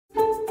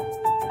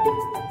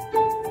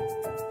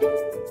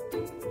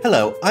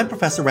Hello, I'm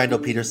Professor Randall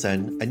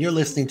Peterson, and you're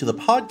listening to the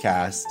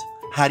podcast,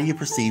 How Do You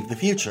Perceive the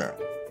Future?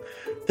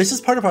 This is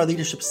part of our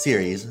leadership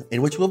series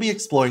in which we'll be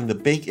exploring the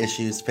big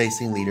issues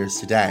facing leaders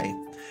today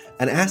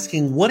and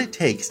asking what it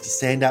takes to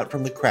stand out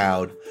from the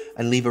crowd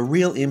and leave a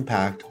real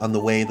impact on the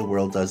way the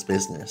world does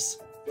business.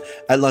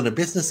 At London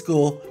Business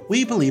School,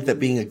 we believe that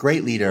being a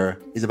great leader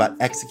is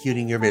about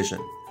executing your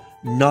vision,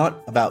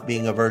 not about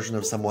being a version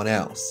of someone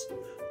else.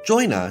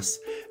 Join us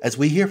as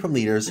we hear from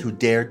leaders who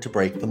dared to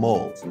break the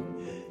mold.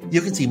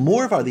 You can see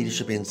more of our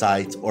leadership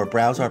insights or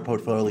browse our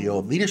portfolio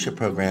of leadership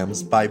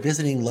programs by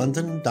visiting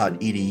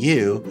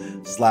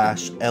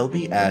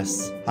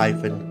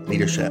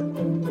london.edu/lbs-leadership.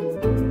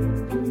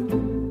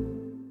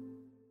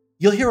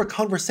 You'll hear a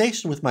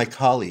conversation with my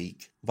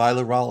colleague,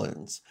 Viola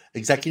Rollins,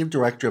 Executive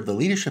Director of the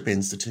Leadership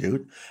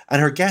Institute,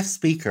 and her guest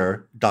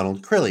speaker,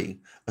 Donald Crilly,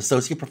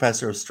 Associate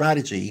Professor of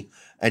Strategy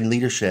and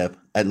Leadership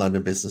at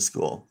London Business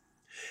School.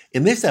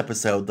 In this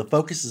episode, the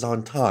focus is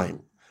on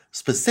time.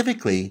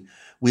 Specifically,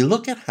 we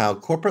look at how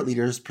corporate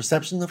leaders'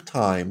 perception of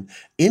time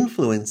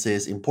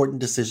influences important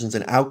decisions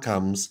and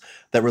outcomes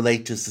that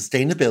relate to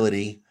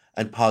sustainability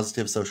and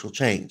positive social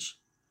change.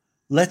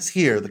 Let's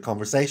hear the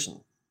conversation.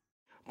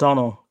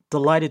 Donald,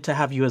 delighted to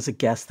have you as a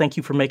guest. Thank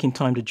you for making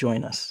time to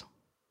join us.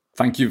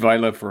 Thank you,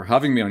 Viola, for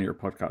having me on your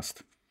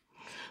podcast.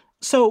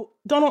 So,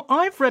 Donald,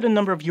 I've read a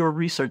number of your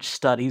research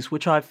studies,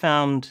 which I've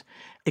found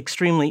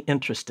extremely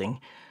interesting.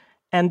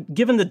 And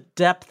given the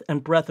depth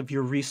and breadth of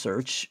your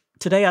research,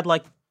 today I'd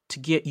like to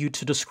get you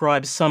to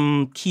describe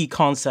some key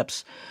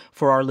concepts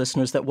for our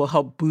listeners that will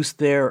help boost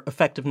their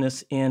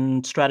effectiveness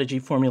in strategy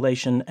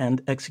formulation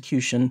and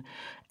execution,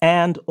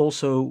 and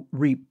also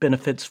reap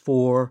benefits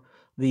for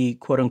the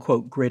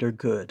quote-unquote greater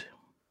good.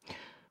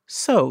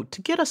 So,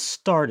 to get us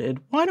started,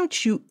 why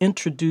don't you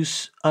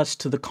introduce us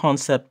to the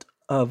concept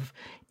of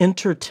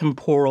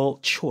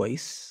intertemporal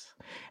choice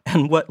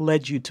and what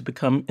led you to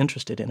become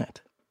interested in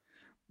it?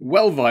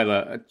 Well,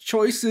 Viola, a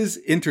choice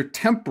is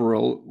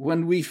intertemporal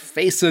when we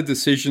face a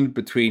decision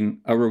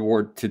between a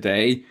reward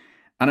today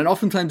and an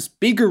oftentimes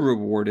bigger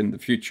reward in the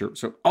future.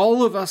 So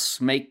all of us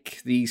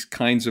make these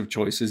kinds of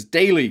choices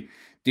daily.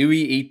 Do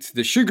we eat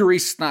the sugary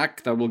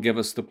snack that will give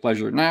us the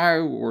pleasure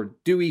now, or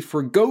do we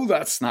forgo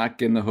that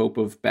snack in the hope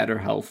of better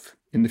health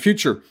in the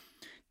future?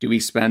 Do we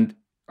spend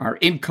our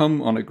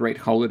income on a great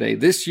holiday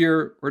this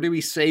year, or do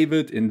we save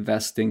it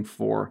investing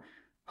for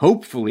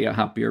hopefully a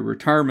happier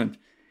retirement?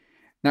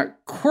 Now,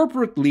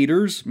 corporate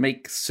leaders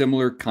make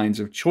similar kinds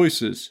of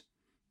choices.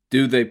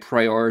 Do they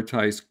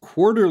prioritize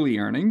quarterly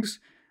earnings,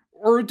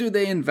 or do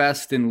they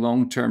invest in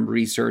long-term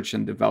research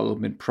and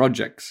development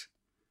projects?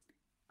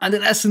 And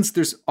in essence,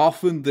 there's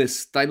often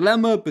this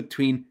dilemma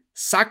between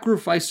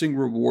sacrificing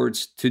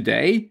rewards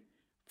today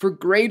for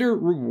greater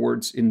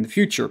rewards in the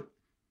future.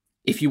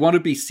 If you want to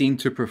be seen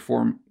to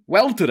perform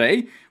well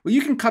today, well,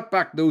 you can cut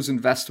back those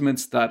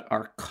investments that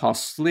are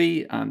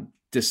costly and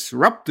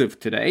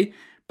disruptive today,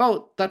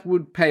 but that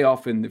would pay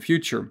off in the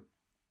future.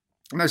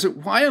 Now, so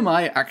why am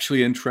I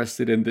actually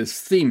interested in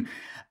this theme?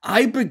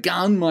 I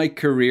began my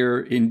career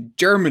in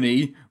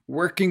Germany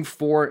working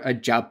for a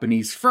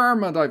Japanese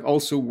firm, and I've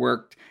also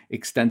worked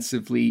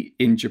extensively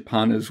in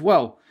Japan as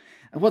well.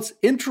 And what's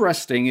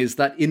interesting is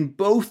that in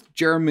both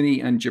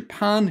Germany and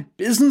Japan,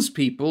 business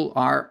people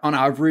are on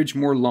average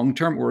more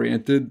long-term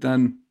oriented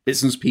than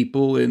business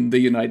people in the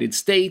United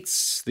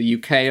States, the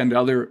UK, and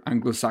other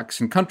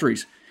Anglo-Saxon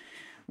countries.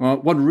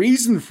 Well, one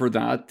reason for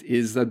that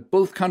is that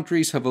both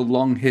countries have a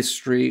long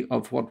history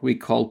of what we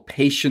call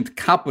patient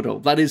capital.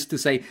 That is to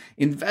say,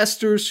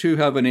 investors who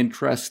have an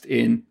interest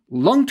in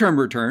long-term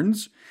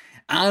returns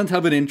and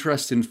have an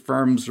interest in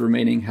firms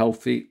remaining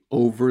healthy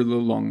over the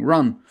long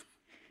run.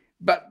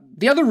 But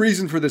the other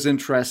reason for this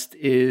interest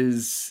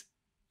interest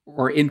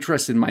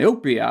in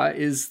myopia,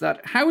 is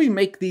that how we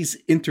make these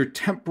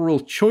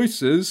intertemporal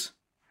choices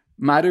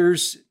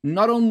matters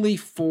not only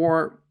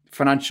for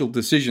financial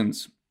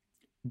decisions,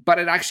 but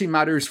it actually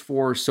matters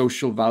for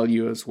social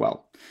value as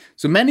well.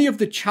 So many of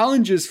the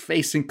challenges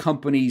facing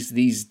companies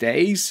these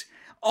days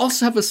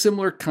also have a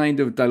similar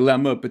kind of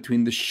dilemma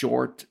between the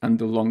short and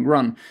the long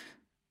run.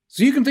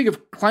 So you can think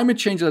of climate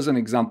change as an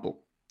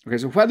example. Okay,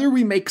 so whether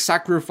we make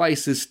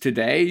sacrifices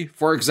today,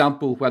 for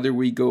example, whether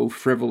we go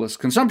frivolous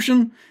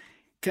consumption,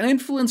 can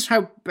influence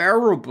how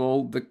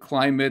bearable the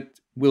climate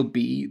will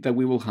be that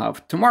we will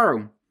have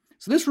tomorrow.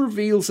 So this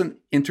reveals an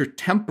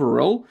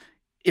intertemporal,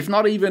 if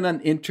not even an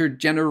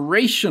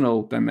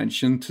intergenerational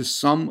dimension to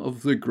some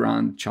of the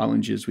grand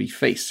challenges we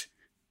face.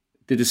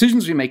 The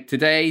decisions we make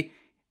today,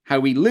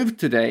 how we live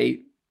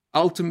today,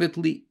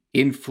 ultimately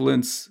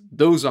influence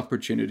those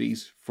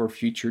opportunities for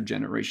future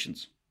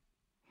generations.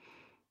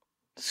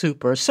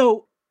 Super.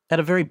 So at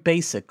a very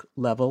basic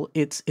level,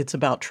 it's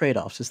about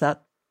trade-offs. Is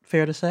that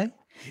fair to say?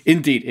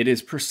 Indeed, it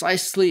is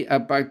precisely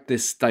about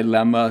this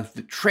dilemma,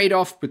 the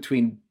trade-off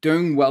between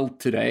doing well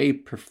today,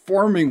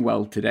 performing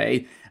well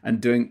today, and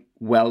doing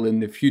well in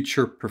the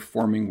future,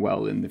 performing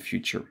well in the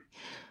future.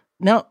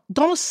 Now,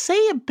 Donald,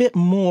 say a bit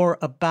more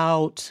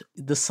about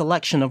the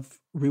selection of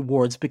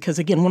rewards, because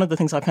again, one of the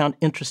things I found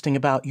interesting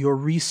about your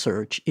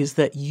research is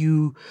that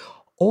you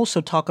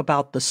also talk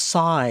about the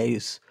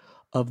size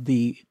of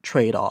the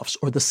trade-offs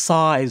or the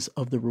size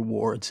of the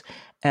rewards,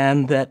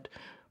 and that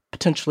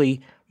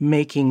potentially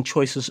making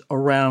choices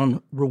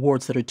around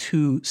rewards that are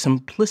too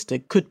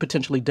simplistic could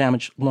potentially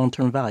damage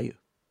long-term value.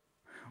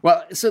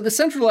 Well, so the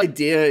central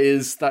idea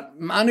is that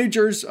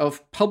managers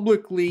of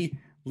publicly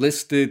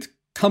listed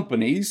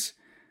companies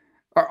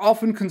are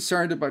often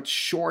concerned about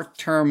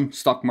short-term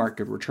stock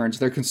market returns.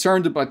 They're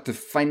concerned about the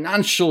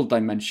financial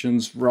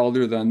dimensions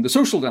rather than the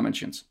social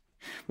dimensions.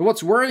 But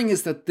what's worrying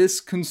is that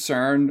this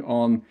concern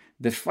on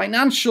the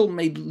financial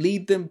may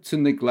lead them to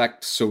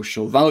neglect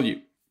social value.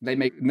 They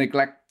may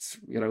neglect,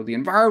 the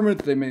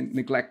environment. They may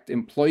neglect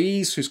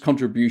employees whose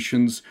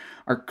contributions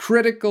are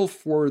critical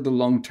for the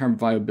long-term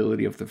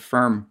viability of the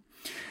firm.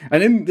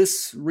 And in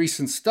this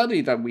recent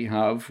study that we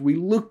have, we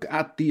look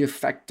at the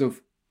effect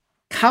of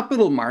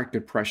capital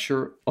market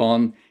pressure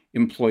on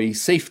employee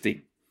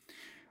safety.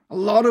 A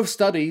lot of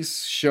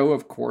studies show,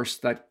 of course,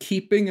 that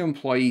keeping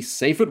employees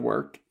safe at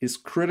work is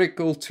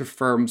critical to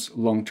firms'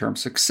 long-term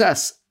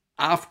success.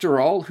 After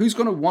all, who's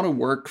going to want to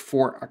work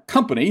for a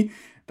company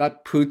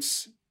that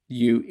puts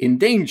you in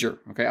danger?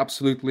 Okay,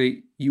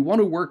 absolutely. You want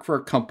to work for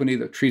a company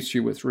that treats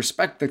you with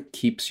respect, that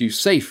keeps you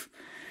safe.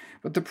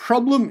 But the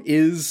problem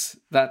is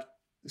that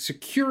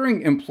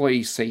securing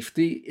employee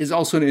safety is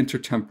also an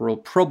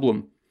intertemporal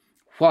problem.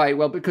 Why?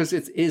 Well, because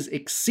it is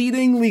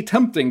exceedingly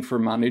tempting for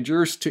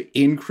managers to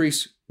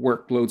increase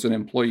workloads on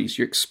employees.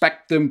 You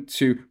expect them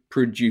to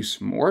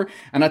produce more.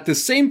 And at the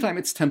same time,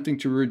 it's tempting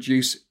to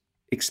reduce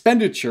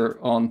expenditure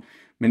on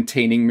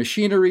maintaining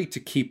machinery to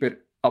keep it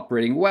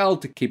operating well,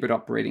 to keep it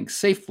operating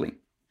safely.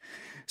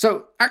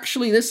 So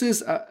actually, this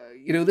is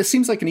this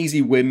seems like an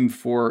easy win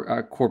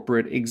for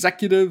corporate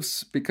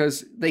executives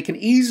because they can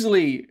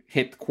easily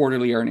hit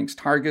quarterly earnings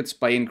targets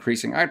by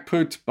increasing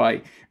output,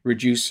 by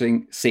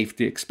reducing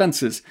safety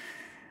expenses.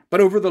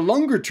 But over the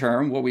longer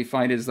term, what we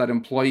find is that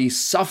employees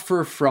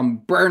suffer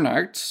from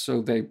burnout,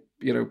 so they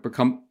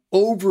become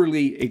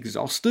overly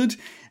exhausted,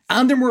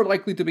 and they're more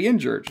likely to be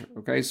injured.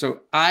 Okay,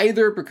 so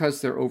either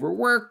because they're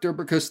overworked or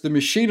because the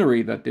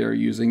machinery that they're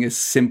using is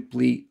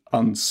simply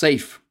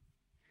unsafe.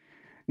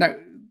 Now,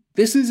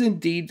 this is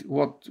indeed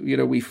what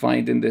we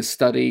find in this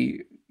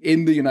study.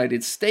 In the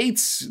United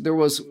States, there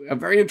was a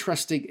very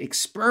interesting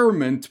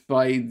experiment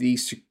by the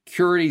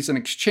Securities and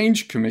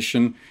Exchange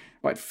Commission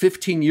about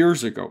 15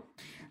 years ago.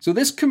 So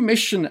this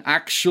commission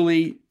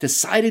actually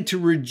decided to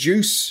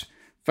reduce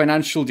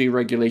financial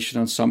deregulation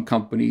on some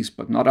companies,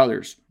 but not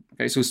others.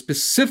 Okay, so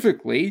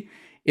specifically,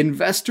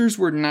 investors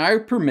were now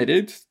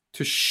permitted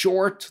to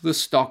short the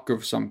stock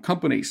of some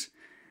companies.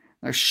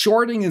 Now,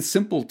 shorting in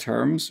simple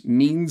terms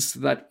means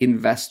that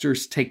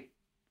investors take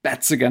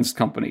bets against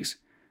companies.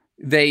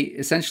 They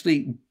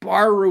essentially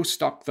borrow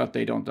stock that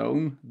they don't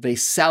own. They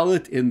sell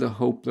it in the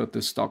hope that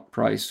the stock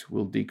price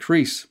will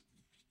decrease.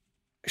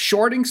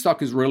 Shorting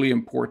stock is really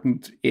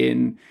important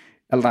in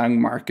allowing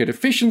market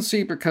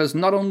efficiency because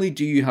not only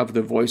do you have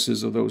the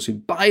voices of those who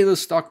buy the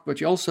stock,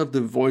 but you also have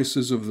the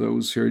voices of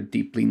those who are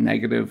deeply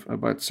negative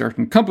about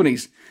certain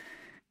companies.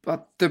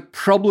 But the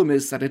problem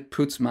is that it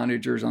puts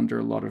managers under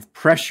a lot of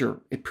pressure.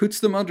 It puts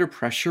them under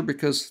pressure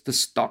because the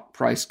stock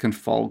price can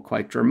fall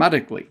quite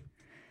dramatically.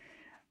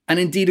 And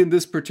indeed, in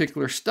this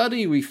particular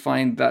study, we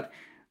find that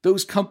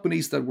those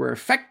companies that were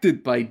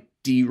affected by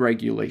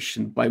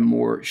deregulation, by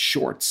more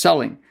short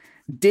selling,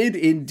 did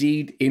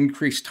indeed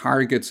increase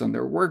targets on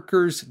their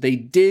workers. They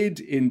did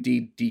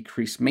indeed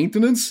decrease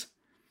maintenance,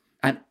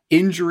 and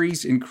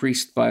injuries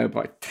increased by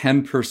about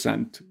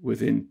 10%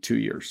 within 2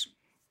 years.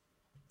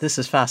 This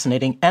is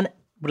fascinating. And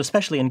what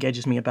especially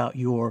engages me about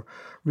your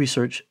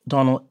research,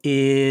 Donald,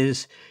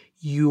 is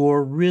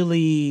you're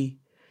really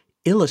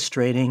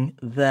illustrating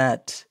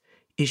that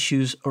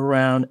issues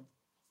around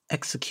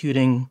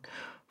executing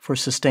for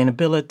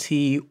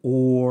sustainability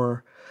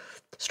or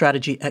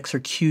strategy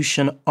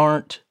execution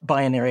aren't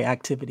binary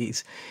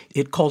activities.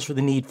 It calls for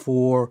the need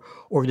for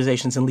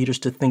organizations and leaders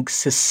to think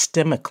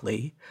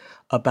systemically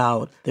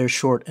about their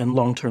short and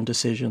long-term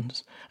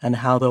decisions and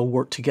how they'll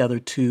work together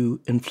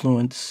to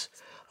influence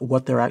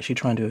what they're actually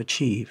trying to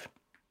achieve.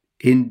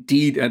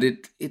 Indeed,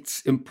 and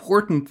it's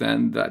important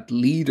then that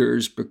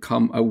leaders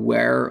become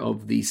aware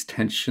of these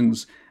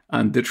tensions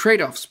and the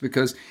trade-offs,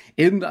 because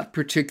in that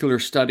particular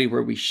study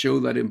where we show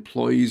that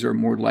employees are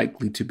more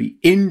likely to be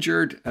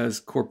injured as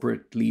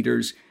corporate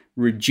leaders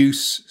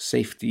reduce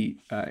safety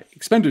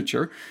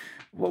expenditure,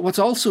 what's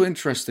also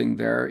interesting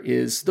there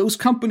is those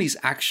companies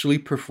actually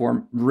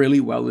perform really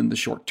well in the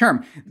short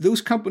term.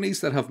 Those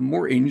companies that have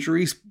more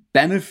injuries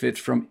benefit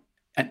from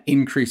an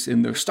increase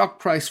in their stock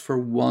price for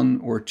 1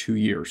 or 2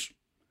 years.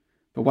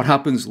 But what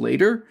happens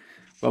later?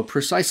 Well,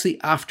 precisely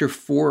after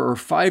 4 or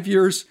 5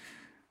 years,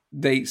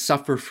 they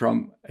suffer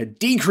from a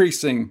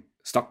decreasing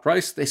stock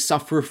price. They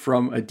suffer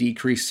from a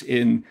decrease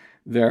in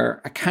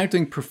their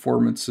accounting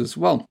performance as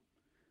well.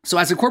 So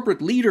as a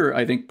corporate leader,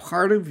 I think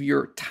part of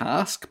your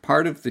task,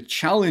 part of the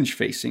challenge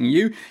facing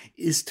you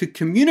is to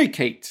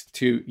communicate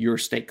to your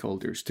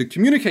stakeholders, to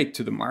communicate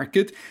to the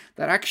market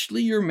that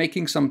actually you're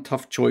making some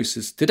tough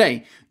choices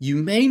today. You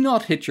may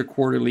not hit your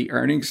quarterly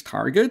earnings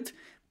target,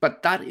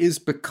 but that is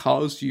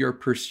because you're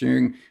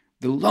pursuing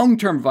the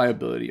long-term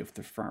viability of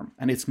the firm.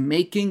 And it's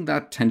making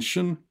that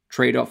tension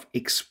trade-off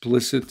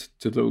explicit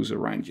to those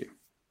around you.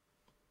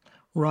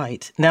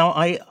 Right. Now,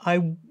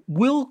 I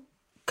will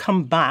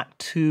come back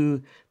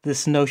to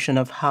this notion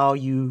of how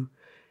you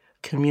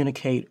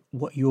communicate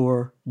what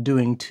you're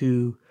doing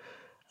to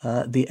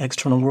the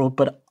external world.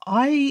 But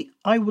I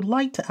would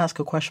like to ask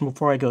a question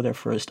before I go there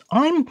first.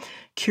 I'm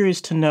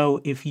curious to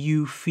know if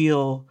you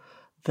feel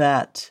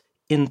that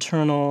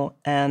internal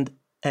and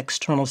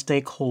external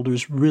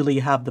stakeholders really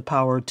have the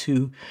power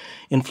to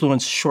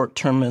influence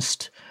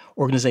short-termist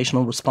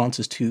organizational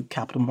responses to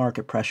capital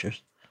market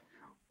pressures.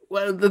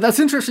 Well, that's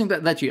interesting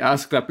that you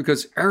ask that,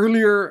 because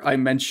earlier I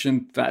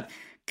mentioned that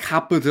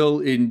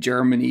capital in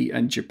Germany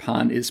and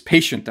Japan is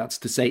patient. That's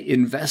to say,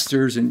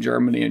 investors in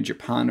Germany and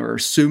Japan are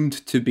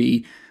assumed to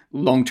be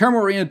long-term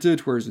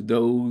oriented, whereas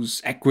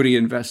those equity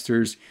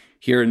investors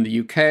here in the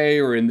UK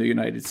or in the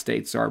United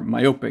States are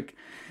myopic.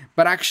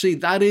 But actually,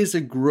 that is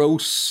a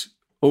gross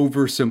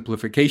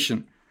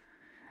oversimplification.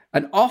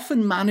 And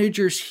often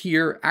managers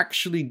here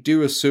actually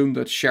do assume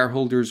that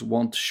shareholders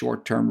want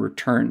short-term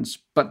returns.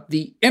 But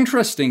the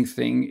interesting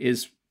thing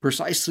is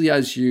precisely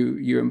as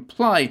you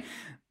imply,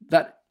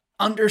 that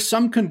under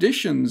some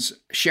conditions,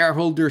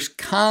 shareholders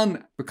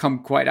can become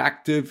quite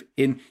active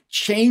in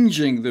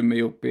changing the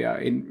myopia,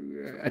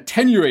 in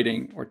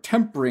attenuating or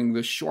tempering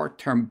the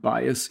short-term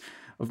bias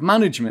of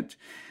management.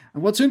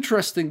 And what's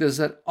interesting is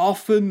that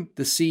often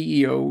the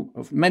CEO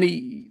of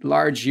many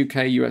large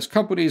UK, US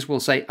companies will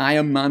say, I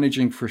am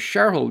managing for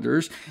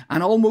shareholders,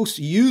 and almost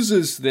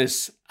uses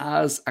this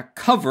as a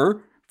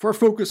cover for a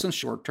focus on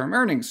short-term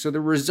earnings. So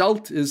the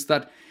result is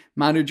that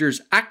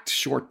managers act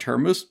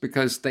short-termist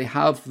because they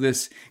have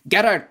this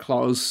get-out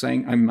clause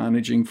saying, I'm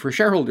managing for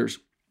shareholders.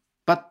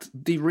 But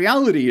the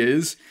reality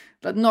is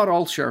that not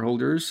all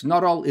shareholders,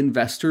 not all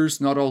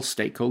investors, not all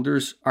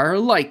stakeholders are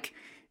alike.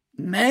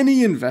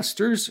 Many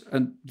investors,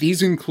 and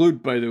these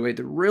include, by the way,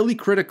 the really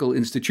critical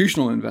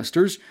institutional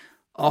investors,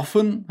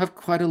 often have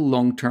quite a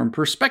long-term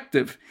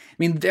perspective. I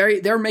mean,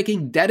 they're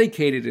making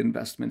dedicated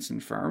investments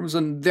in firms,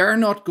 and they're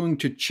not going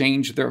to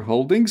change their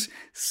holdings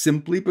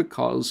simply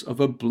because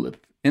of a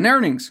blip in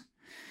earnings.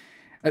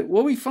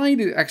 What we find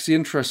actually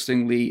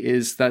interestingly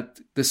is that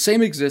the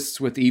same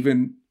exists with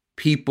even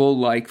people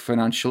like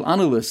financial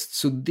analysts.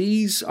 So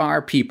these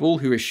are people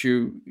who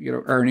issue,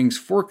 earnings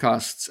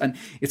forecasts. And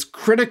it's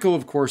critical,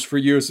 of course, for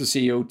you as a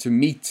CEO to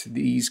meet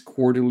these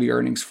quarterly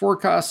earnings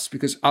forecasts,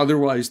 because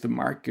otherwise the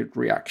market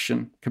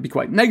reaction can be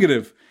quite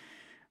negative.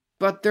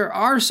 But there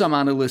are some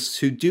analysts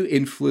who do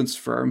influence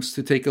firms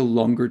to take a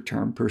longer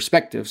term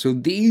perspective. So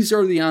these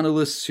are the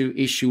analysts who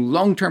issue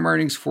long-term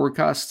earnings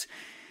forecasts,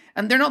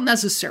 and they're not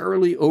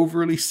necessarily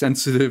overly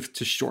sensitive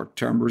to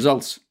short-term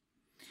results.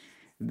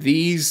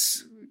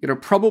 These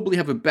probably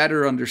have a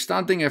better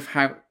understanding of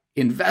how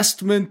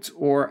investment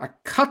or a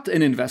cut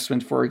in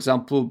investment, for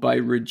example, by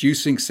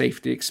reducing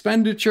safety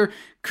expenditure,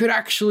 could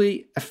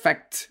actually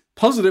affect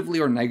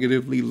positively or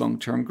negatively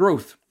long-term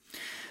growth.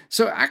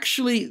 So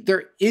actually,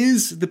 there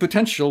is the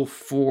potential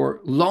for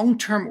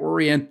long-term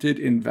oriented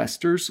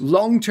investors,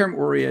 long-term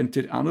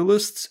oriented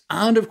analysts,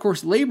 and of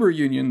course, labor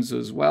unions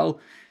as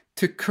well,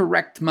 to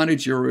correct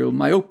managerial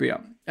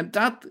myopia. And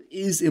that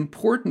is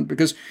important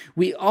because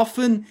we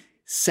often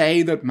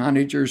say that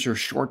managers are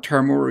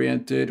short-term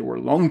oriented or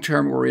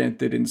long-term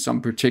oriented in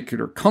some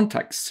particular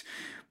contexts.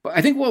 But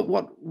I think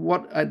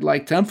what I'd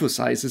like to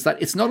emphasize is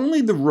that it's not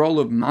only the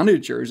role of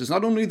managers, it's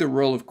not only the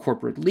role of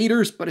corporate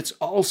leaders, but it's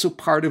also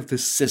part of the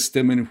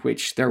system in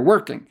which they're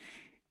working.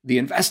 The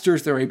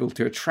investors they're able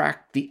to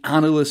attract, the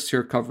analysts who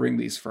are covering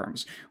these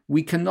firms.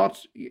 We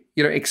cannot,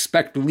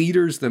 expect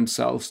leaders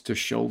themselves to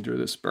shoulder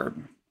this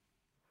burden.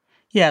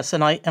 Yes,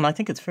 and I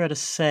think it's fair to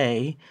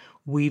say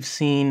we've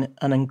seen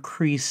an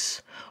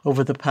increase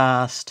over the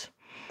past,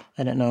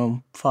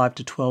 5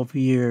 to 12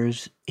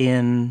 years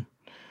in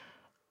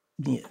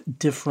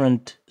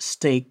different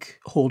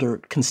stakeholder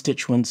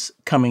constituents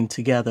coming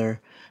together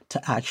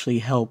to actually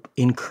help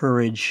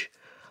encourage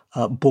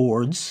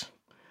boards,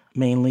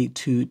 mainly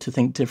to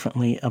think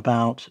differently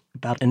about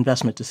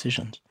investment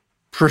decisions.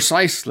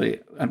 Precisely.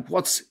 And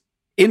what's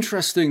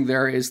interesting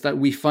there is that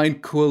we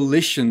find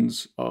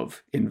coalitions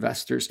of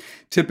investors,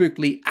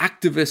 typically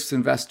activist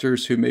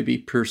investors who may be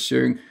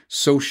pursuing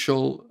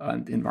social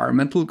and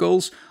environmental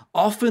goals,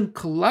 often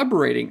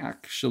collaborating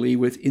actually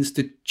with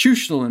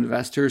institutional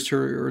investors who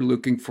are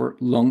looking for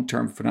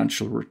long-term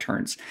financial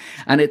returns.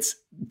 And it's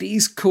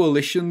these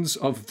coalitions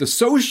of the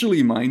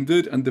socially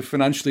minded and the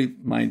financially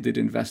minded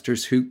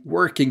investors who,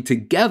 working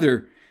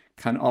together,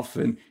 can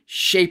often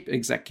shape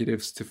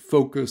executives to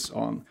focus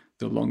on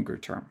the longer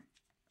term.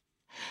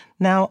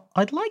 Now,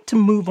 I'd like to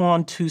move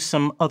on to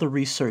some other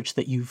research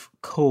that you've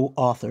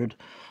co-authored,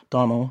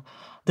 Donald.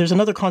 there's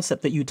another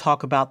concept that you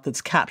talk about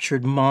that's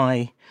captured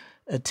my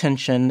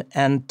attention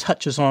and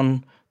touches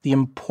on the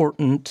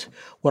important,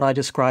 what I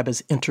describe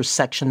as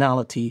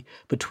intersectionality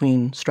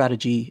between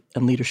strategy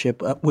and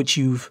leadership, which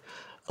you've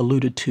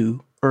alluded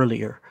to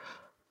earlier.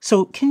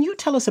 So can you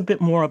tell us a bit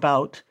more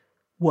about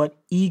what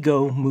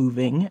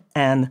ego-moving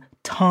and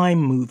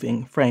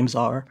time-moving frames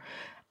are,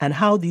 and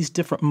how these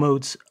different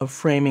modes of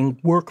framing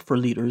work for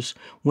leaders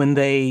when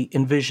they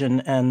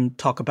envision and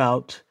talk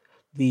about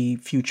the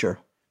future?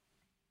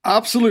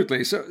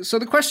 Absolutely. So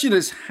the question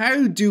is,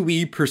 how do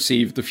we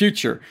perceive the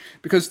future?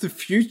 Because the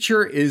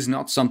future is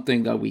not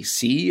something that we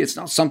see. It's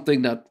not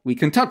something that we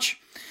can touch.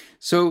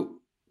 So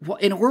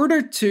in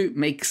order to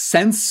make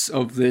sense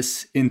of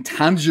this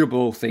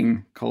intangible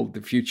thing called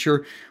the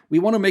future, we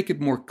want to make it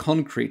more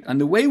concrete.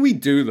 And the way we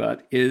do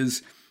that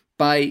is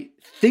by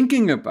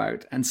thinking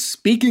about and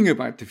speaking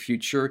about the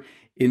future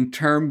in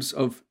terms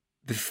of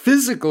the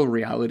physical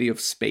reality of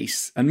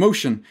space and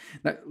motion.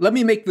 Now, let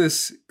me make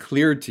this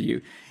clear to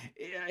you.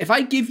 If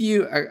I give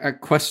you a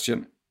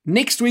question,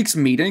 next week's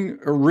meeting,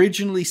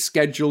 originally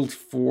scheduled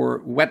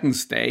for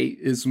Wednesday,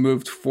 is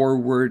moved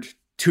forward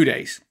 2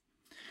 days.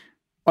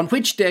 On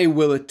which day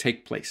will it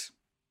take place?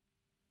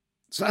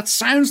 So that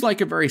sounds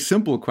like a very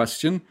simple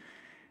question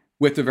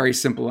with a very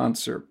simple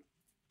answer.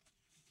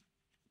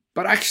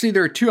 But actually,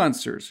 there are two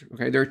answers.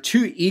 Okay, there are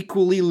two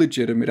equally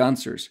legitimate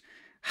answers.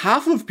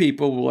 Half of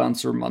people will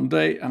answer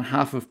Monday and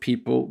half of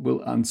people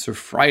will answer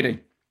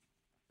Friday.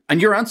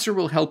 And your answer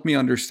will help me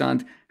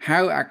understand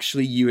how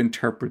actually you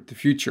interpret the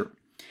future.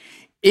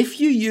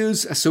 If you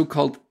use a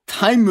so-called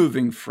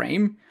time-moving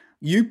frame,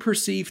 you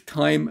perceive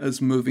time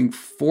as moving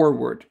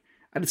forward,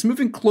 and it's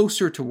moving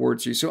closer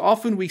towards you. So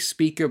often we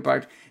speak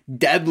about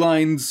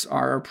deadlines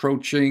are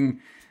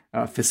approaching,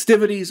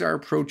 festivities are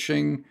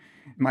approaching,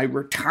 my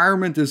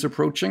retirement is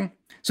approaching.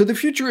 So the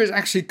future is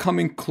actually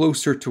coming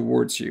closer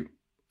towards you.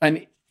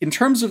 And in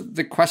terms of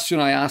the question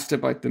I asked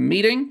about the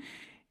meeting,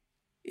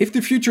 if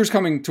the future is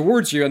coming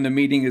towards you and the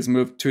meeting is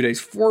moved 2 days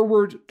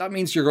forward, that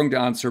means you're going to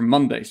answer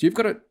Monday. So you've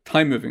got a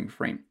time-moving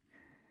frame.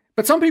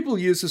 But some people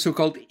use the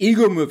so-called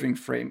ego-moving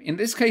frame. In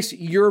this case,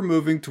 you're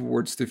moving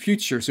towards the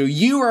future. So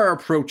you are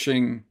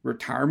approaching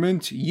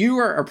retirement. You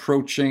are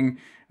approaching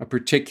a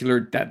particular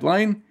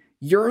deadline.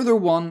 You're the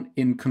one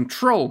in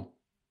control.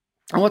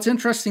 And what's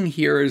interesting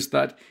here is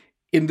that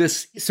in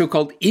this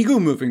so-called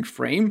ego-moving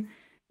frame,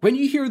 when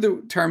you hear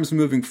the terms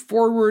moving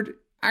forward,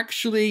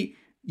 actually,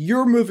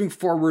 you're moving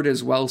forward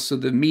as well. So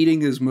the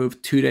meeting is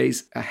moved 2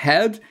 days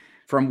ahead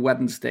from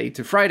Wednesday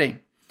to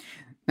Friday.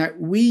 Now,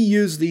 we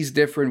use these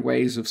different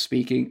ways of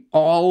speaking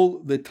all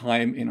the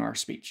time in our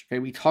speech. Okay,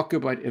 we talk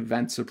about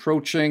events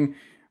approaching,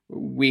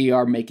 we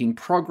are making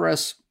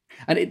progress,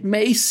 and it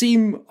may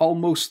seem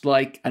almost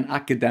like an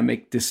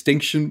academic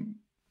distinction,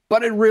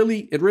 but it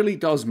really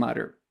does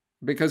matter.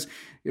 Because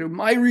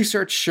my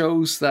research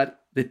shows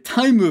that the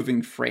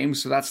time-moving frame,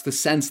 so that's the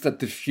sense that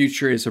the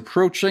future is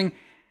approaching,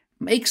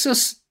 makes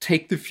us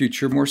take the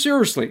future more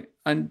seriously.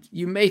 And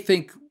you may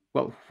think,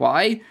 well,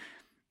 why?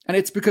 And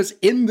it's because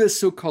in this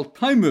so-called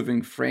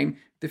time-moving frame,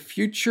 the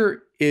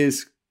future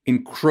is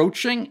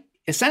encroaching.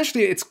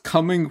 Essentially, it's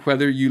coming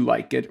whether you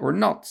like it or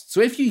not.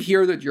 So if you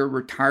hear that your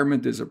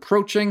retirement is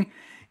approaching,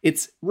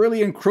 it's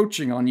really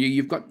encroaching on you.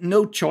 You've got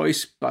no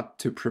choice but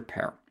to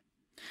prepare.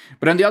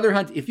 But on the other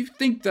hand, if you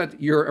think that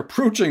you're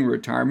approaching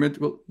retirement,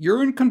 well,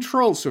 you're in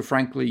control. So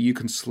frankly, you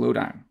can slow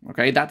down.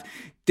 Okay, that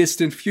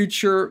distant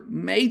future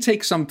may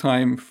take some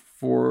time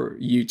for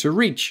you to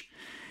reach.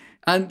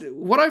 And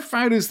what I've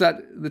found is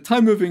that the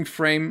time-moving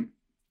frame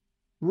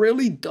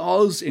really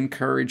does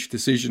encourage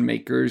decision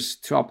makers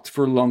to opt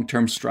for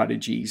long-term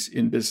strategies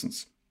in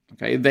business.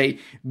 Okay, they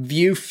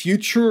view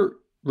future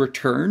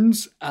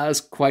returns as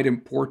quite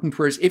important,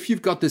 whereas if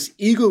you've got this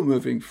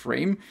ego-moving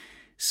frame,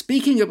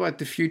 speaking about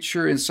the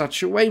future in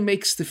such a way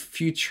makes the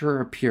future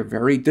appear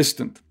very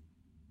distant.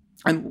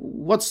 And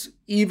what's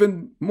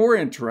even more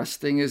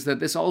interesting is that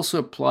this also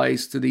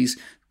applies to these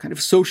kind of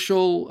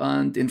social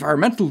and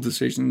environmental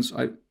decisions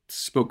I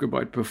spoke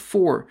about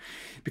before.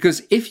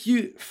 Because if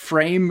you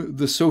frame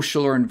the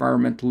social or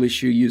environmental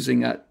issue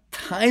using a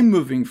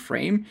time-moving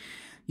frame,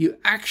 you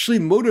actually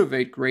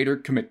motivate greater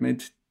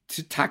commitment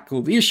to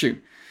tackle the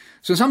issue.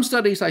 So in some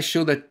studies, I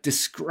show that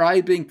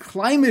describing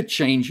climate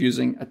change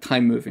using a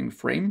time-moving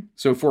frame,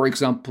 so for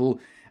example,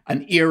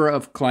 an era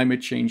of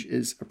climate change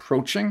is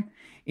approaching,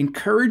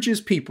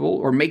 encourages people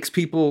or makes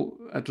people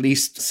at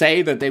least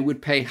say that they would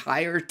pay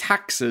higher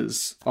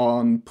taxes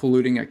on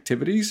polluting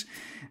activities,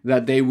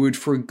 that they would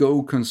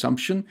forgo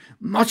consumption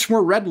much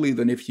more readily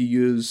than if you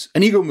use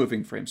an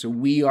ego-moving frame. So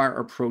we are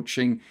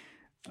approaching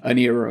an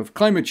era of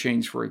climate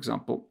change, for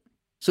example.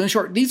 So in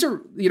short, these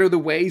are the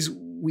ways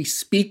we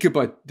speak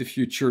about the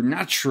future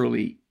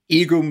naturally,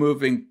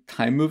 ego-moving,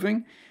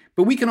 time-moving,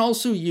 but we can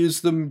also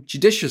use them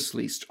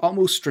judiciously,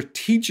 almost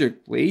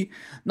strategically,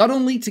 not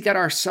only to get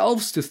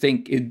ourselves to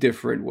think in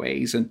different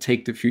ways and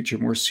take the future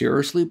more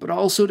seriously, but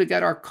also to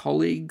get our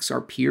colleagues, our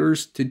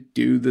peers to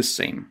do the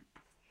same.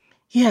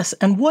 Yes,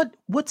 and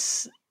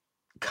what's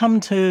come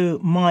to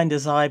mind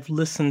as I've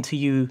listened to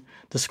you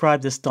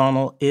describe this,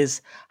 Donald,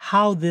 is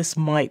how this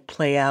might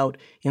play out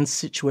in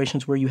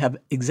situations where you have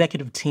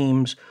executive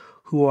teams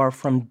who are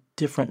from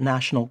different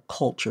national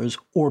cultures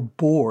or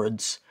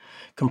boards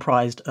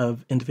comprised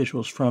of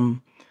individuals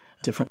from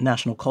different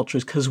national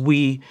cultures. Because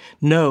we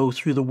know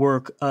through the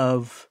work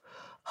of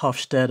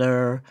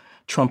Hofstadter,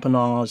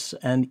 Trompenaars,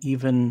 and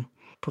even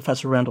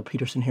Professor Randall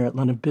Peterson here at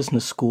London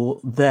Business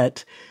School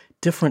that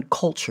different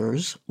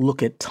cultures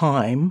look at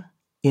time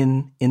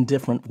in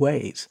different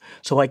ways.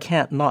 So I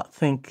can't not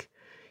think,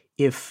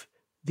 if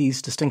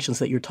these distinctions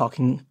that you're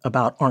talking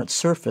about aren't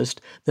surfaced,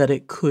 that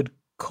it could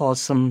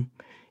cause some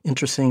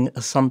interesting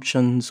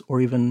assumptions or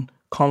even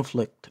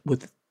conflict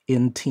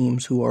within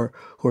teams who are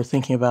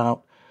thinking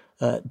about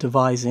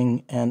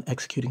devising and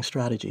executing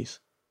strategies.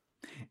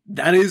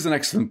 That is an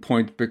excellent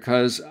point,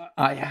 because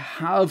I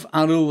have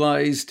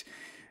analyzed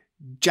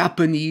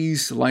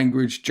Japanese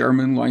language,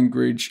 German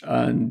language,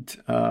 and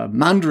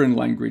Mandarin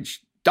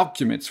language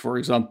documents, for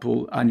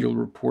example, annual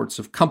reports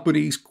of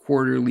companies,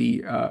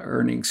 quarterly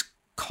earnings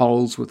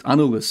calls with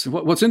analysts.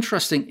 What's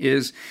interesting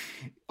is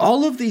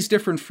all of these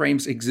different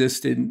frames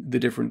exist in the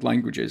different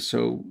languages.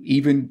 So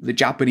even the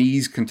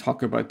Japanese can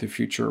talk about the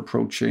future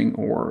approaching,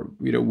 or,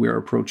 we're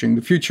approaching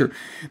the future,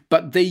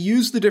 but they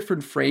use the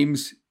different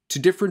frames to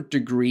different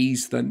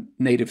degrees than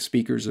native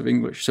speakers of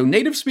English. So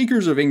native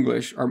speakers of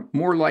English are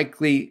more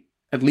likely,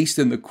 at least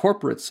in the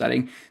corporate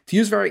setting, to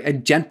use very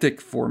agentic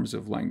forms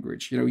of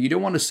language. You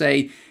don't want to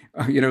say,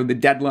 the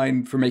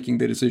deadline for making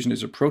the decision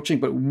is approaching,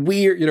 but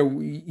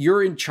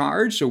you're in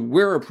charge, so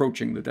we're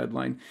approaching the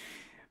deadline.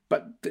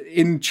 But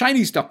in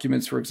Chinese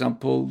documents, for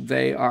example,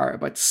 they are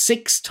about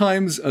 6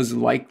 times as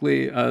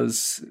likely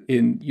as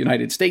in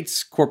United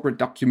States corporate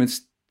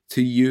documents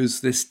to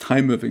use this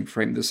time-moving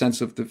frame, the sense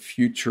of the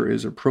future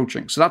is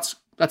approaching. So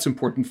that's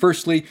important.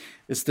 Firstly,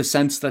 it's the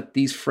sense that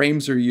these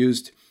frames are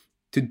used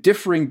to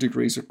differing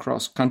degrees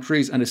across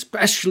countries, and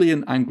especially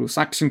in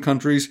Anglo-Saxon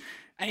countries,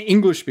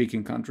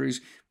 English-speaking countries,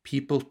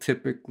 people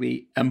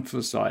typically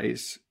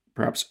emphasize,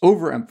 perhaps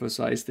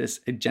overemphasize, this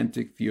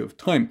agentic view of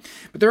time.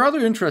 But there are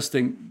other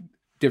interesting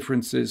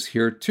differences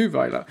here too,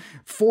 Viola.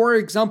 For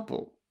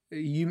example,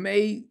 you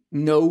may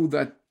know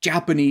that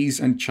Japanese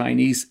and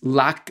Chinese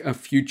lack a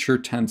future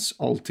tense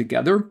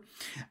altogether.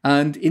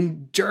 And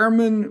in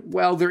German,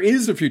 well, there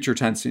is a future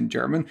tense in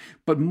German,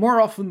 but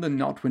more often than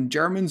not, when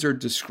Germans are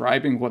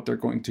describing what they're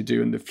going to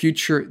do in the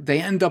future,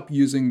 they end up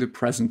using the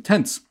present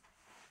tense.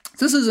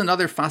 This is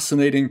another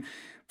fascinating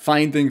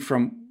finding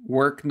from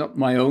work, not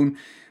my own,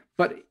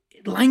 but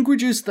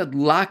languages that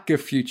lack a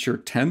future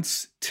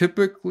tense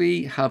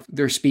typically have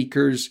their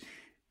speakers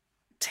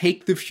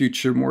take the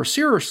future more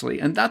seriously.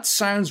 And that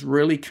sounds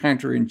really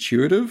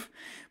counterintuitive,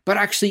 but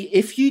actually,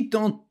 if you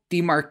don't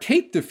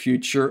demarcate the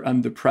future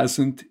and the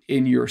present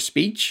in your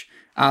speech,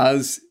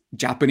 as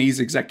Japanese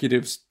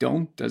executives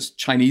don't, as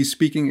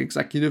Chinese-speaking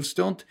executives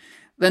don't,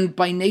 then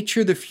by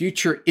nature, the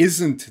future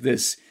isn't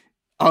this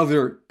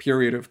other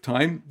period of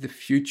time. The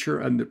future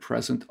and the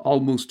present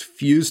almost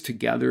fuse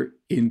together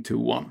into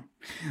one.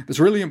 That's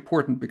really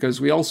important, because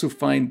we also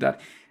find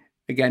that,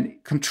 again,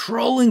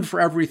 controlling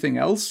for everything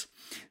else,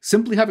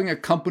 simply having a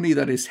company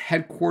that is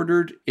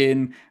headquartered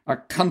in a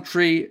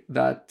country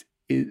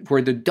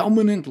where the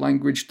dominant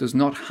language does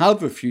not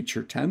have a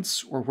future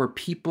tense, or where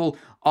people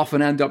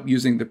often end up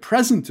using the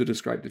present to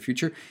describe the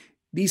future,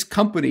 these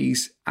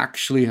companies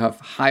actually have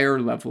higher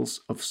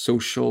levels of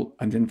social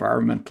and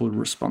environmental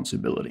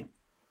responsibility.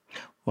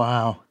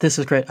 Wow, this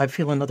is great. I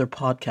feel another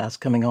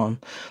podcast coming on,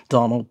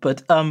 Donald.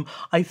 But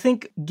I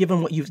think,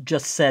 given what you've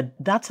just said,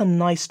 that's a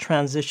nice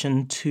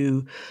transition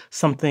to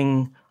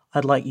something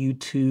I'd like you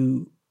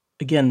to,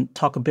 again,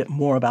 talk a bit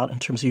more about in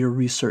terms of your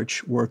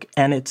research work.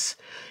 And it's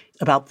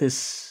about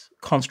this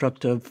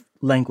construct of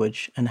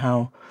language and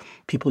how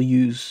people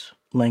use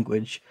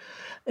language.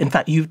 In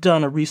fact, you've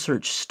done a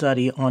research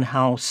study on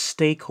how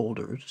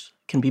stakeholders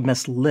can be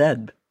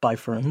misled by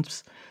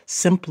firms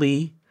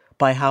simply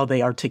by how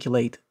they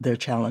articulate their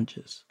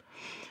challenges.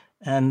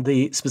 And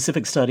the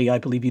specific study, I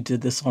believe you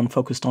did this on,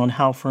 focused on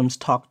how firms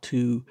talk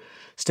to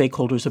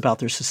stakeholders about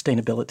their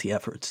sustainability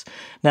efforts.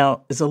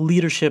 Now, as a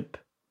leadership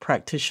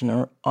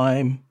practitioner,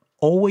 I'm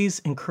always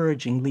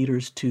encouraging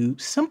leaders to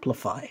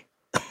simplify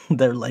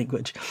their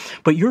language.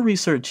 But your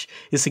research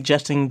is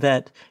suggesting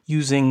that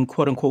using,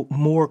 quote unquote,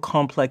 more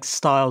complex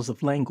styles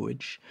of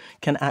language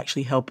can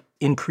actually help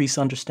increase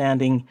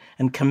understanding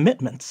and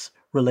commitments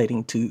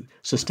relating to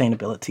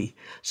sustainability.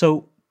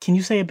 So can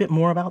you say a bit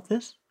more about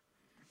this?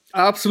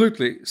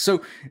 Absolutely.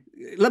 So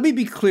let me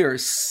be clear.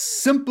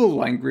 Simple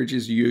language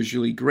is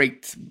usually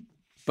great,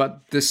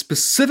 but the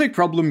specific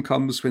problem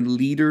comes when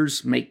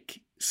leaders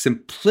make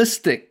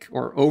simplistic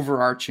or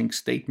overarching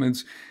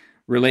statements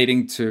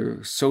relating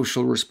to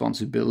social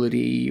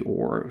responsibility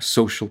or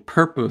social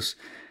purpose.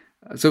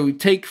 So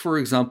take, for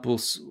example,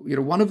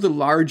 one of the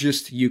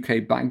largest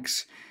UK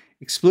banks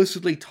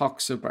explicitly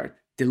talks about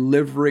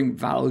delivering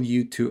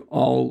value to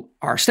all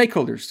our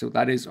stakeholders. So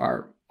that is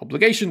our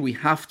obligation. We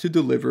have to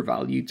deliver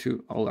value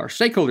to all our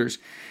stakeholders.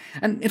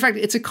 And in fact,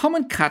 it's a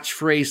common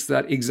catchphrase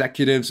that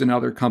executives in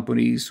other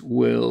companies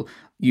will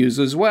use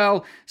as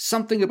well.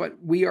 Something about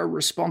we are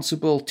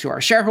responsible to our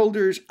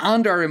shareholders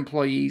and our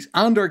employees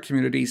and our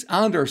communities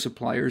and our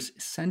suppliers,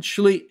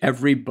 essentially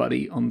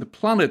everybody on the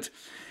planet.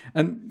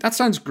 And that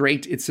sounds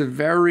great. It's a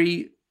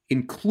very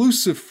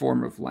inclusive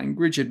form of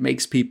language. It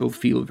makes people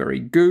feel very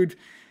good.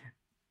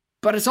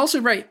 But it's also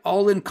a very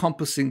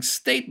all-encompassing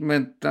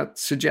statement that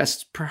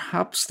suggests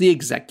perhaps the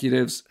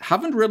executives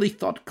haven't really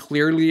thought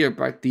clearly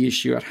about the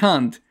issue at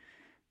hand.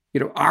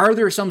 Are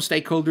there some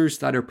stakeholders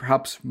that are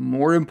perhaps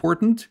more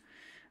important?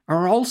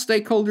 Are all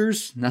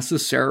stakeholders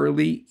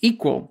necessarily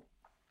equal?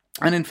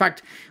 And in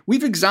fact,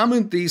 we've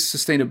examined these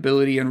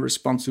sustainability and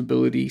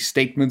responsibility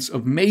statements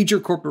of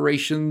major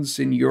corporations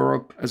in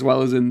Europe as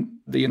well as in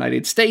the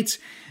United States,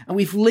 and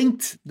we've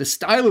linked the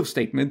style of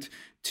statement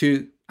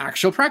to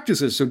actual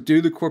practices. So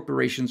do the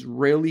corporations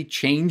really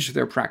change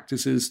their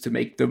practices to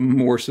make them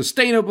more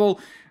sustainable,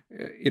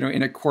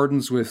 in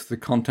accordance with the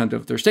content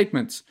of their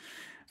statements?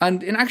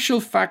 And in actual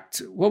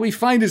fact, what we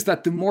find is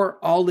that the more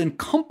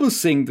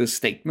all-encompassing the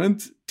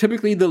statement,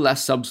 typically the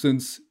less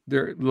substance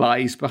there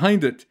lies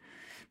behind it.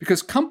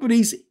 Because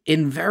companies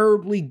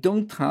invariably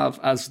don't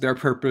have as their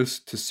purpose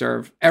to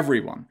serve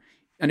everyone.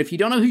 And if you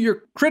don't know who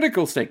your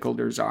critical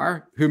stakeholders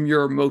are, whom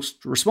you're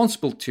most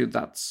responsible to,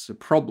 that's a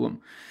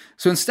problem.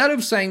 So instead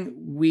of saying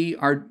we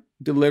are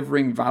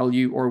delivering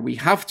value or we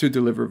have to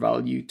deliver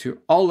value to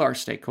all our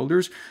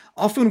stakeholders,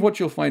 often what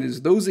you'll find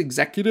is those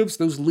executives,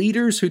 those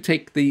leaders who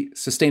take the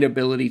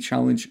sustainability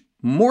challenge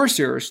more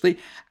seriously,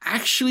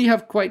 actually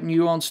have quite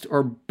nuanced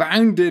or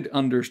bounded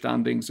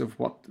understandings of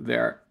what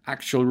their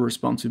actual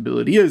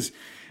responsibility is.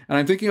 And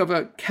I'm thinking of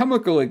a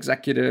chemical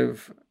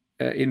executive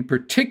in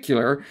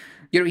particular.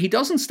 He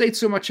doesn't state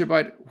so much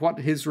about what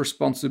his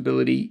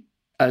responsibility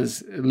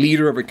as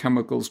leader of a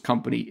chemicals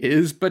company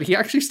is, but he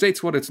actually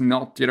states what it's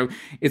not.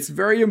 It's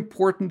very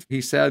important,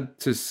 he said,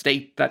 to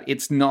state that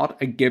it's not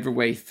a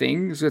giveaway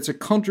thing. So it's a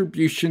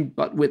contribution,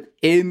 but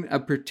within a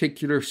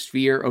particular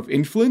sphere of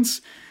influence.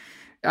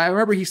 I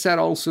remember he said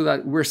also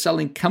that we're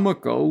selling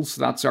chemicals,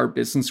 that's our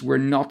business. We're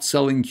not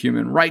selling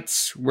human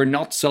rights. We're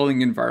not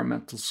selling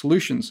environmental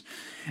solutions.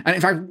 And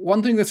in fact,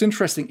 one thing that's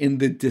interesting in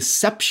the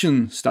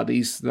deception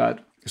studies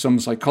that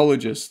some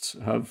psychologists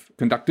have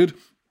conducted,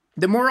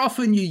 the more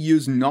often you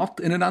use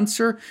not in an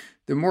answer,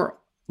 the more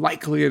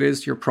likely it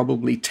is you're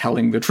probably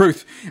telling the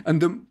truth.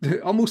 And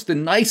the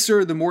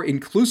nicer, the more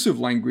inclusive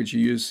language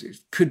you use, it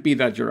could be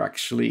that you're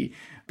actually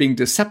being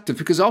deceptive,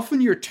 because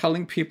often you're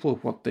telling people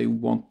what they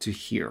want to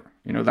hear.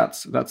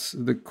 That's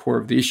the core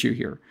of the issue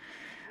here.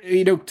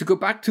 To go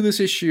back to this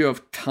issue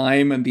of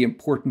time and the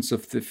importance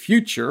of the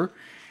future,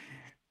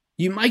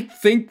 you might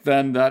think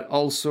then that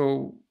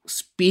also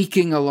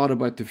speaking a lot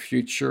about the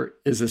future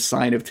is a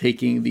sign of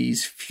taking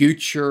these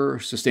future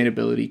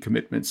sustainability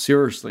commitments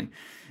seriously.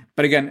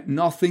 But again,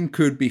 nothing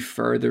could be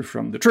further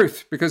from the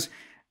truth, because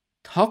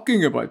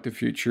talking about the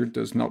future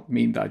does not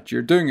mean that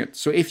you're doing it.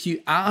 So if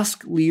you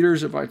ask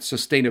leaders about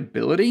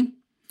sustainability,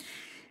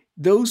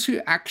 those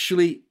who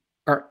actually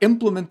are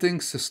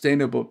implementing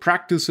sustainable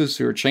practices,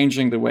 who are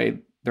changing the way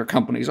their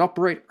companies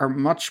operate, are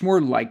much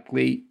more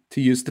likely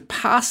to use the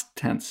past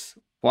tense.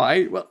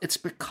 Why? Well, it's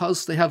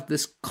because they have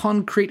this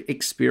concrete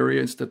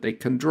experience that they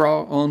can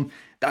draw on,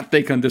 that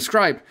they can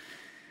describe.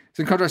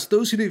 So in contrast,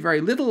 those who do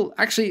very little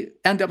actually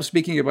end up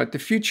speaking about the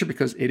future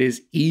because it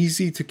is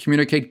easy to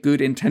communicate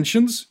good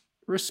intentions,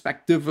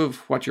 irrespective of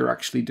what you're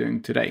actually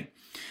doing today.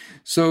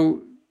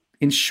 So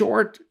in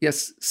short,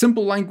 yes,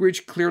 simple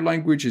language, clear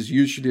language is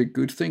usually a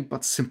good thing,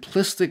 but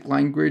simplistic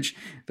language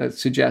that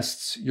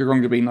suggests you're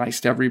going to be nice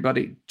to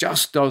everybody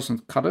just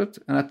doesn't cut it.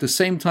 And at the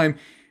same time,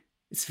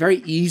 it's very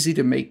easy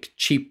to make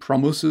cheap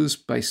promises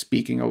by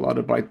speaking a lot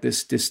about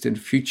this distant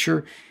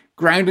future.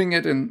 Grounding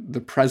it in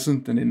the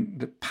present and in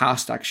the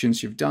past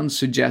actions you've done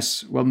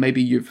suggests, well,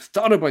 maybe you've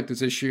thought about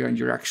this issue and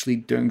you're actually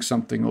doing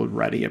something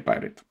already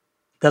about it.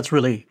 That's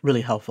really,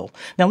 really helpful.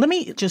 Now, let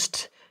me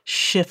just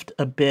shift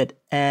a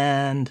bit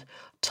and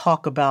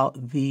talk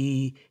about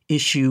the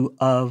issue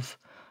of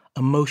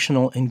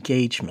emotional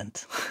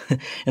engagement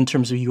in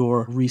terms of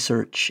your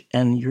research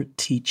and your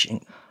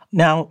teaching.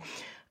 Now,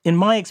 in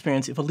my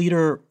experience, if a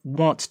leader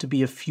wants to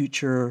be a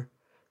future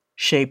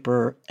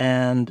shaper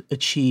and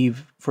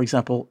achieve, for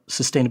example,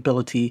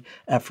 sustainability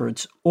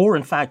efforts, or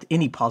in fact,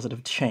 any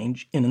positive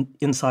change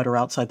inside or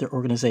outside their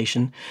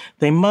organization,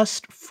 they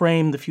must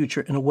frame the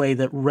future in a way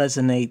that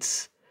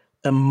resonates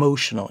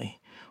emotionally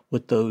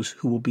with those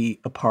who will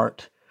be a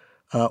part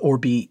or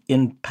be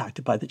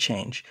impacted by the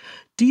change.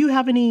 Do you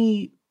have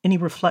any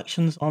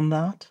reflections on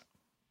that?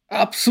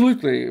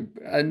 Absolutely.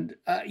 And,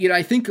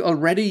 I think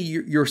already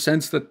your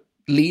sense that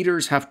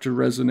leaders have to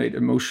resonate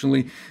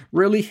emotionally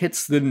really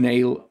hits the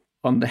nail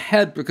on the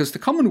head, because the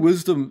common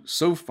wisdom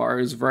so far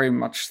is very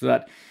much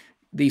that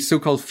the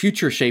so-called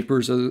future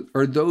shapers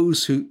are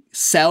those who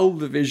sell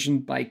the vision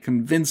by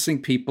convincing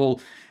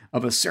people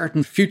of a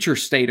certain future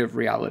state of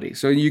reality.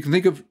 So you can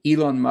think of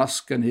Elon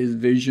Musk and his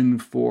vision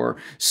for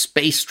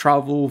space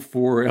travel,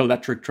 for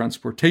electric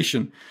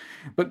transportation.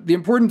 But the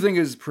important thing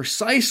is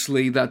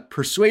precisely that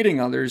persuading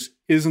others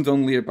isn't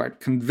only about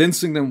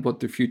convincing them what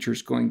the future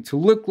is going to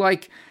look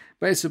like,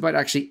 but it's about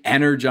actually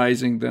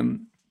energizing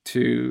them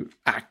to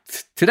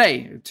act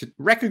today, to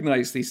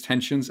recognize these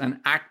tensions and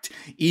act,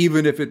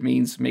 even if it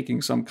means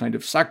making some kind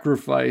of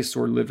sacrifice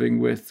or living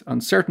with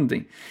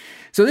uncertainty.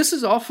 So this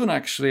is often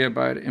actually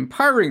about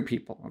empowering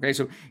people. Okay,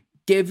 so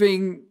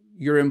giving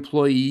your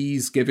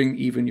employees, giving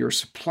even your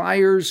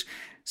suppliers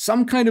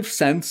some kind of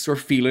sense or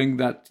feeling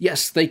that,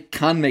 yes, they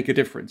can make a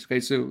difference. Okay,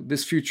 so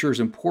this future is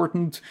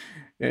important.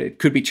 It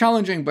could be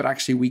challenging, but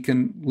actually we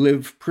can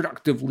live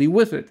productively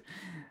with it.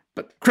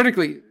 But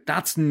critically,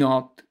 that's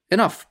not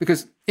enough,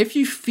 because if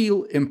you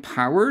feel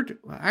empowered,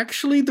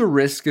 actually the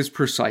risk is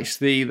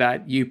precisely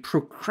that you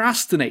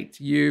procrastinate,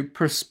 you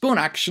postpone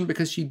action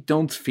because you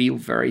don't feel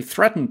very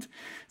threatened.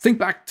 Think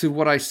back to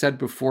what I said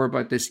before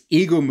about this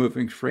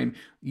ego-moving frame.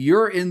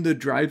 You're in the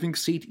driving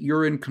seat,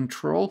 you're in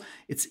control.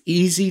 It's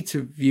easy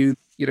to view,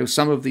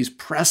 some of these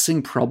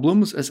pressing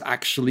problems as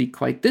actually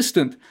quite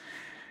distant.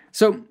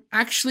 So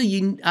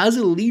actually, as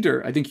a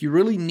leader, I think you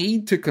really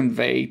need to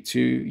convey to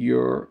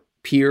your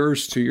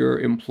peers, to your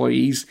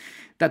employees,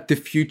 that the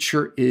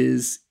future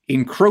is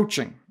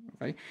encroaching.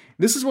 Okay?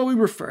 This is what we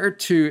refer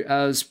to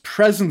as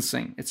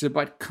presencing. It's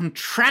about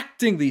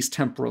contracting these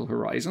temporal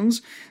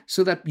horizons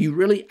so that you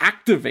really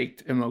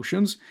activate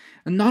emotions.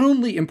 And not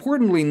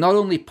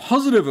only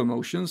positive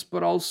emotions,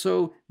 but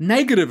also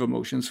negative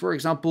emotions. For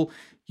example,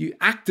 you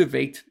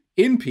activate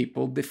in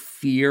people the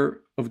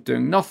fear of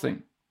doing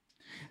nothing.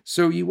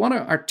 So you want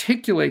to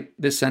articulate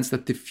this sense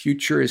that the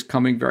future is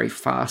coming very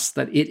fast,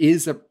 that it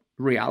is a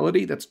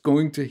reality that's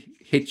going to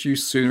hit you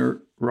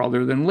sooner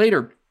rather than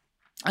later.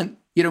 And,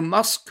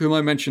 Musk, whom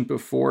I mentioned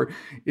before,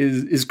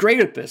 is great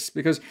at this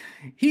because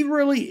he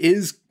really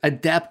is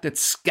adept at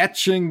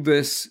sketching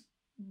this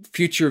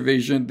future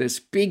vision, this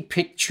big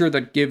picture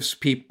that gives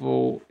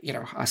people,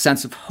 a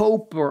sense of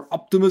hope or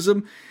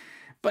optimism.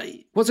 But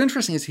what's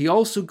interesting is he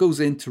also goes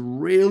into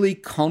really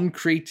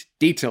concrete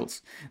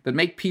details that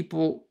make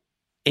people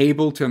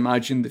able to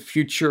imagine the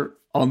future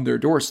on their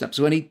doorstep.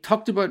 So when he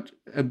talked about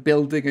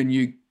building a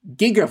new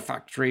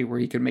gigafactory where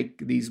he can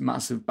make these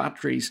massive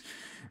batteries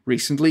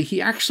recently, he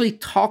actually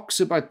talks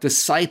about the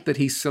site that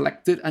he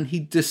selected, and he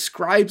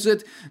describes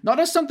it not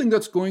as something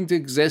that's going to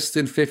exist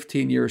in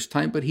 15 years'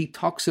 time, but he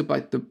talks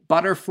about the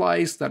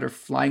butterflies that are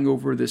flying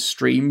over the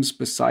streams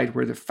beside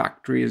where the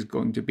factory is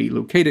going to be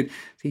located.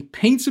 He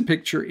paints a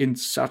picture in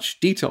such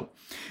detail.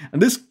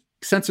 And this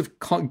sense of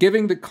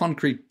giving the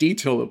concrete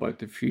detail about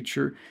the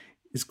future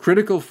is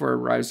critical for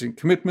arousing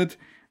commitment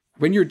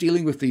when you're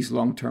dealing with these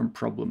long-term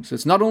problems.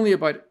 It's not only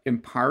about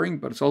empowering,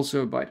 but it's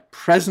also about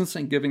presence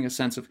and giving a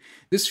sense of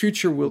this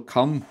future will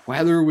come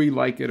whether we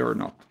like it or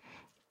not.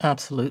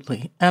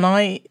 Absolutely.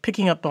 And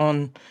picking up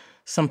on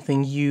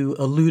something you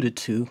alluded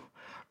to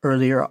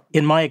earlier,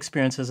 in my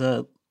experience as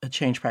a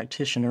change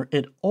practitioner,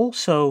 it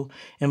also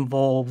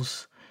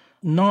involves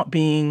not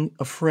being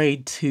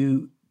afraid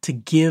to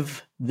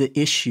give the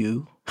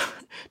issue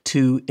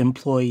to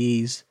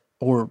employees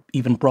or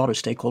even broader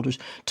stakeholders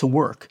to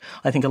work.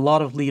 I think a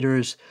lot of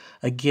leaders,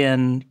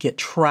 again, get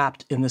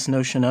trapped in this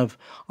notion of,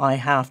 I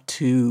have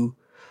to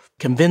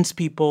convince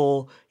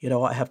people,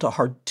 I have to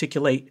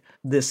articulate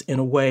this in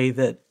a way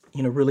that,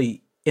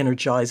 really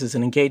energizes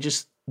and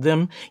engages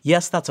them.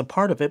 Yes, that's a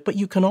part of it, but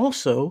you can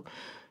also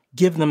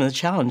give them a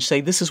challenge,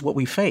 say, this is what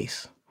we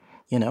face,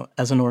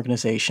 as an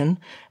organization,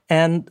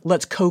 and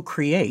let's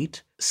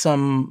co-create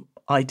some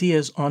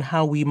ideas on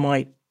how we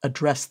might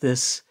address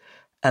this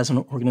as an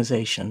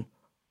organization.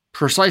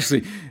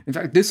 Precisely. In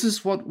fact, this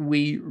is what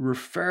we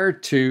refer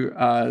to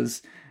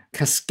as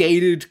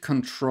cascaded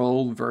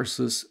control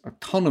versus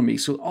autonomy.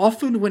 So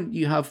often when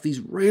you have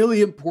these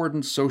really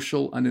important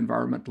social and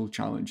environmental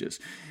challenges,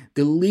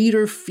 the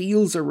leader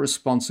feels a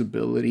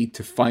responsibility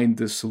to find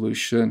the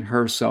solution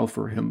herself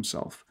or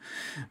himself.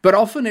 But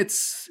often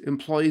it's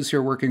employees who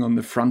are working on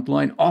the front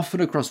line,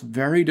 often across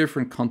very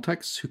different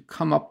contexts, who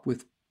come up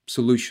with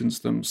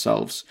solutions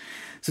themselves.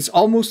 So it's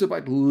almost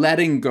about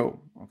letting go.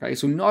 Okay,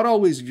 so not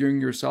always viewing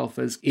yourself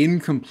as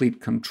in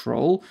complete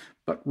control,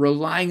 but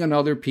relying on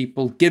other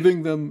people,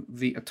 giving them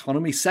the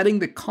autonomy, setting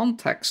the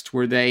context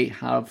where they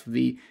have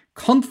the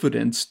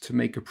confidence to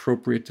make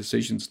appropriate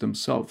decisions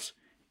themselves.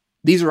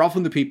 These are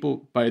often the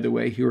people, by the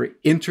way, who are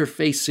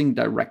interfacing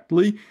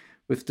directly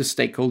with the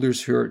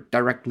stakeholders who are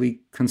directly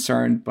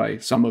concerned by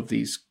some of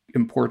these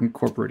important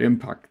corporate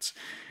impacts.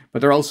 But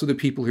they're also the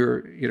people who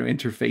are,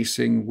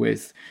 interfacing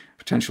with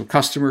potential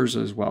customers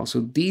as well.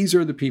 So these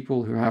are the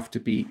people who have to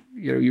be,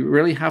 you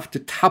really have to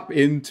tap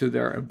into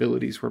their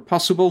abilities where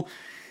possible.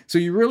 So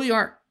you really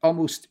are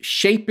almost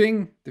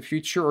shaping the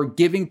future or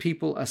giving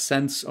people a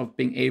sense of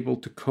being able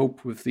to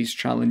cope with these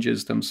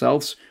challenges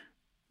themselves,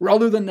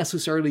 rather than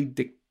necessarily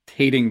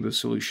dictating the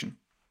solution.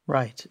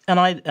 Right. And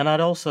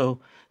I'd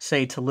also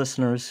say to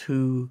listeners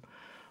who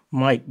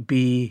might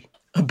be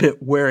a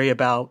bit wary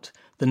about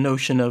the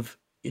notion of,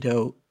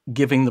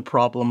 giving the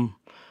problem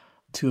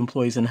to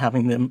employees and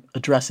having them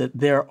address it.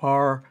 There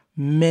are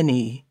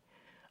many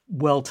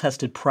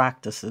well-tested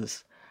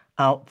practices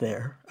out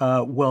there,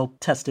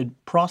 well-tested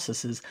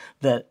processes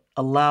that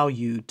allow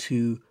you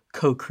to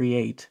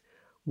co-create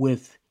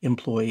with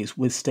employees,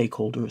 with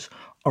stakeholders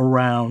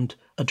around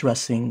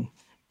addressing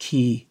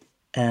key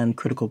and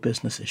critical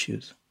business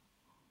issues.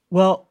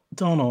 Well,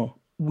 Donald,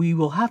 we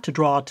will have to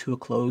draw to a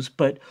close,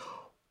 but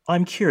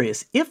I'm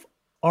curious, if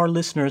our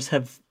listeners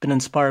have been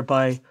inspired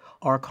by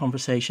our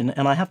conversation,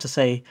 and I have to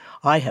say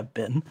I have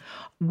been,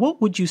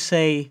 what would you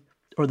say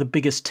are the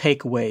biggest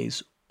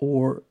takeaways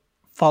or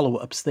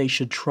follow-ups they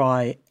should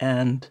try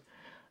and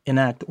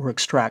enact or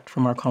extract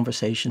from our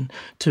conversation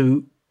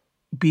to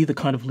be the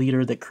kind of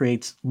leader that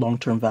creates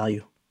long-term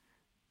value?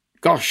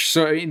 Gosh,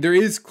 so there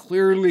is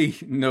clearly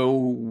no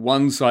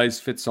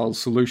one-size-fits-all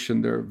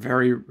solution. There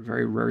very,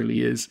 very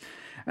rarely is.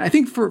 And I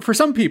think for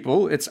some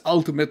people, it's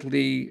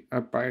ultimately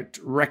about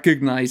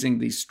recognizing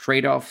these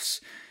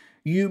trade-offs.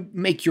 You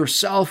make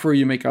yourself or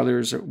you make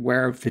others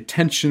aware of the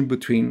tension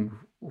between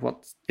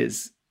what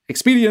is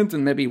expedient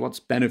and maybe what's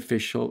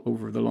beneficial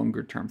over the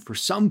longer term. For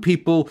some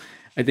people,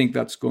 I think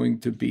that's going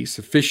to be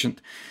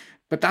sufficient.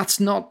 But that's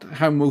not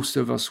how most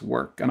of us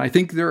work. And I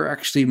think there are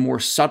actually more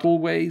subtle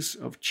ways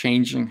of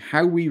changing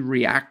how we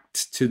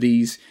react to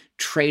these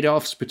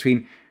trade-offs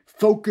between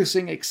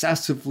focusing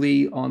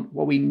excessively on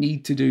what we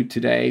need to do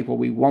today, what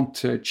we want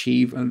to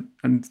achieve, and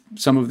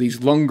some of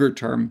these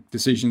longer-term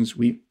decisions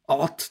we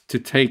ought to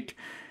take.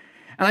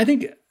 And I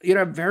think,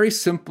 a very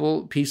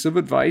simple piece of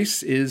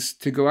advice is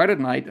to go out at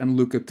night and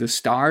look at the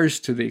stars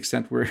to the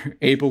extent we're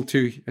able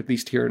to, at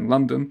least here in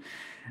London.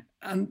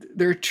 And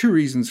there are two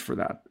reasons for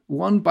that.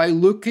 One, by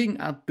looking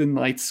at the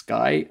night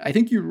sky, I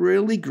think you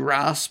really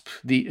grasp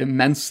the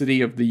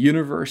immensity of the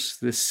universe,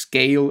 the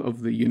scale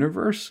of the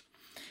universe.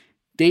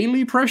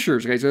 Daily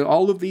pressures, guys,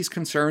 all of these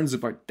concerns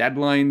about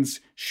deadlines,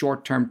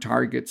 short-term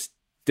targets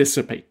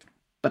dissipate.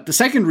 But the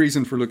second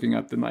reason for looking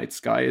at the night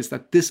sky is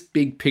that this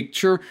big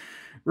picture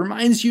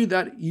reminds you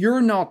that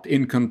you're not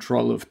in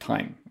control of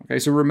time. Okay,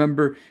 so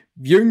remember,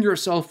 viewing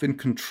yourself in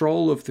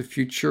control of the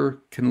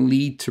future can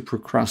lead to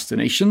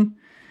procrastination.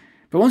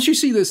 But once you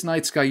see this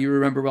night sky, you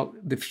remember, well,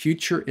 the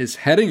future is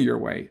heading your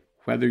way,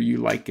 whether you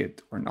like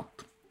it or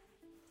not.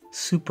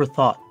 Super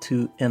thought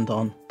to end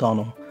on,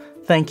 Donald.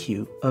 Thank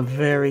you. A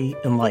very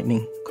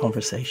enlightening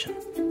conversation.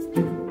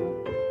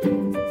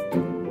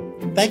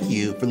 Thank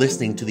you for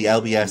listening to the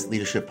LBS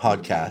Leadership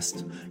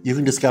Podcast. You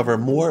can discover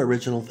more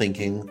original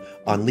thinking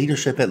on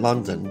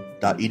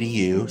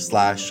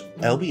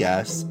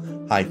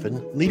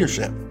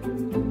leadershipatlondon.edu/LBS-leadership.